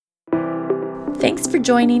Thanks for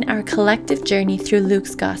joining our collective journey through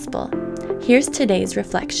Luke's Gospel. Here's today's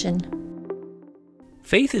reflection.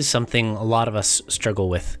 Faith is something a lot of us struggle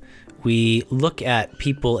with. We look at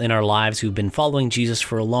people in our lives who've been following Jesus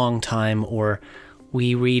for a long time, or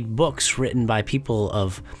we read books written by people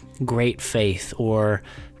of great faith, or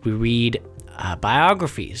we read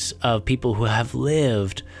biographies of people who have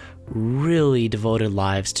lived really devoted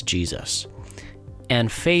lives to Jesus.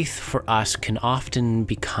 And faith for us can often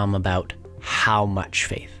become about how much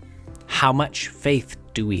faith. How much faith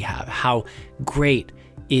do we have? How great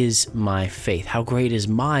is my faith? How great is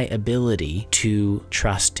my ability to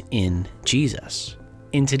trust in Jesus?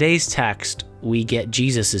 In today's text, we get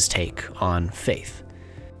Jesus' take on faith.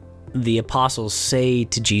 The apostles say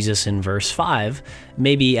to Jesus in verse 5,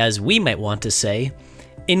 maybe as we might want to say,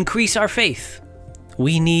 increase our faith.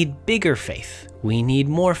 We need bigger faith. We need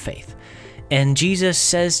more faith. And Jesus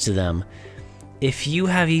says to them, if you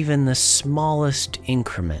have even the smallest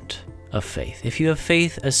increment of faith, if you have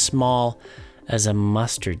faith as small as a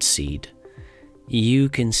mustard seed, you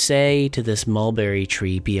can say to this mulberry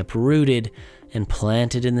tree, be uprooted and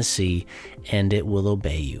planted in the sea, and it will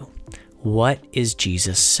obey you. What is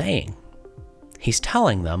Jesus saying? He's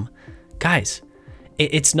telling them, guys,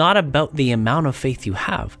 it's not about the amount of faith you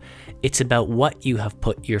have. It's about what you have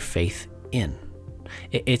put your faith in.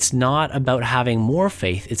 It's not about having more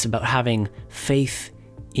faith. It's about having faith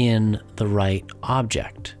in the right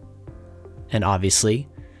object. And obviously,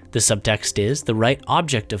 the subtext is the right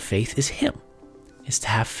object of faith is Him, is to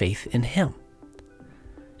have faith in Him.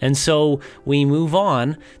 And so we move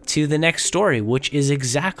on to the next story, which is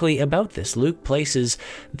exactly about this. Luke places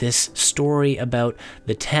this story about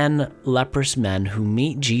the 10 leprous men who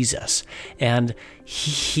meet Jesus, and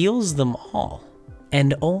He heals them all.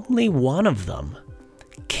 And only one of them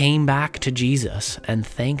came back to Jesus and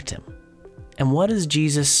thanked Him. And what does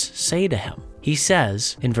Jesus say to him? He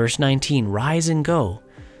says in verse 19, rise and go.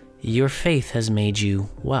 Your faith has made you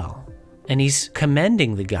well. And He's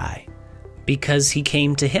commending the guy because he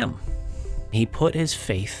came to Him. He put his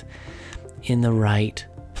faith in the right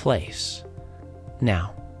place.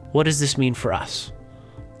 Now, what does this mean for us?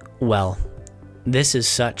 Well, this is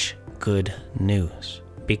such good news,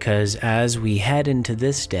 because as we head into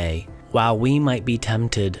this day, while we might be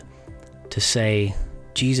tempted to say,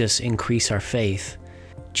 Jesus, increase our faith,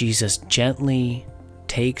 Jesus gently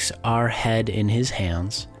takes our head in His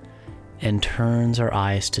hands and turns our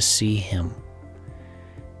eyes to see Him.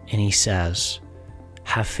 And He says,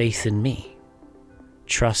 have faith in me.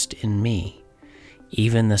 Trust in me.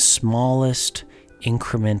 Even the smallest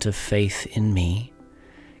increment of faith in me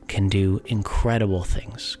can do incredible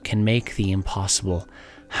things, can make the impossible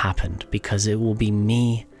happen, because it will be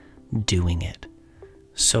me doing it.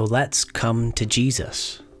 So let's come to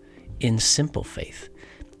Jesus in simple faith,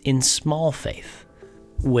 in small faith,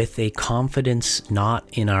 with a confidence not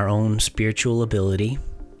in our own spiritual ability,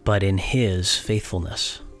 but in His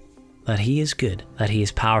faithfulness, that He is good, that He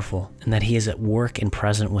is powerful, and that He is at work and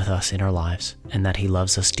present with us in our lives, and that He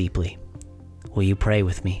loves us deeply. Will you pray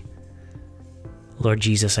with me? Lord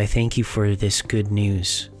Jesus, I thank You for this good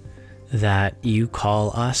news, that You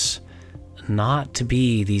call us not to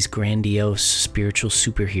be these grandiose spiritual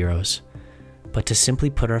superheroes, but to simply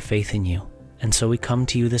put our faith in You. And so we come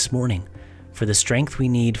to You this morning for the strength we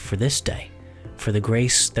need for this day, for the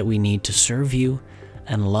grace that we need to serve You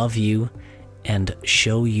and love You and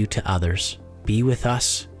show You to others. Be with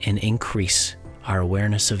us and increase our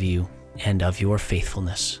awareness of You and of Your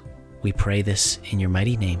faithfulness. We pray this in Your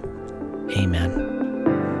mighty name. Amen.